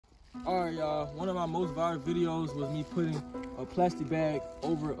Alright y'all, one of my most viral videos was me putting a plastic bag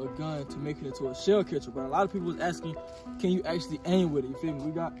over a gun to make it into a shell catcher. But a lot of people was asking, can you actually aim with it? You feel me?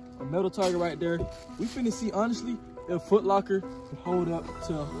 We got a metal target right there. We finna see, honestly, if Foot Locker can hold up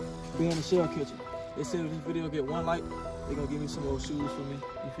to being a shell catcher. They said if this video get 1 like, they're gonna give me some more shoes for me.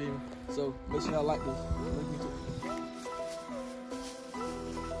 You feel me? So make sure y'all like this.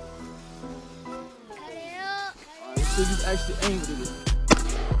 Alright, let's see if you can actually aim with it.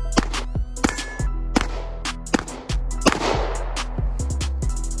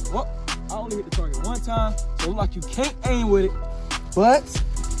 Well, I only hit the target 1 time, so it look like you can't aim with it. But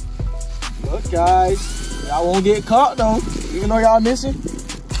look, guys, y'all won't get caught though. Even though y'all missing,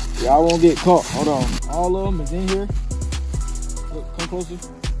 y'all won't get caught. Hold on, all of them is in here. Look, come closer.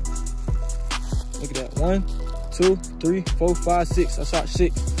 Look at that. 1, 2, 3, 4, 5, 6. I shot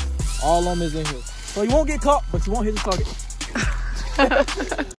 6. All of them is in here. So you won't get caught, but you won't hit the target.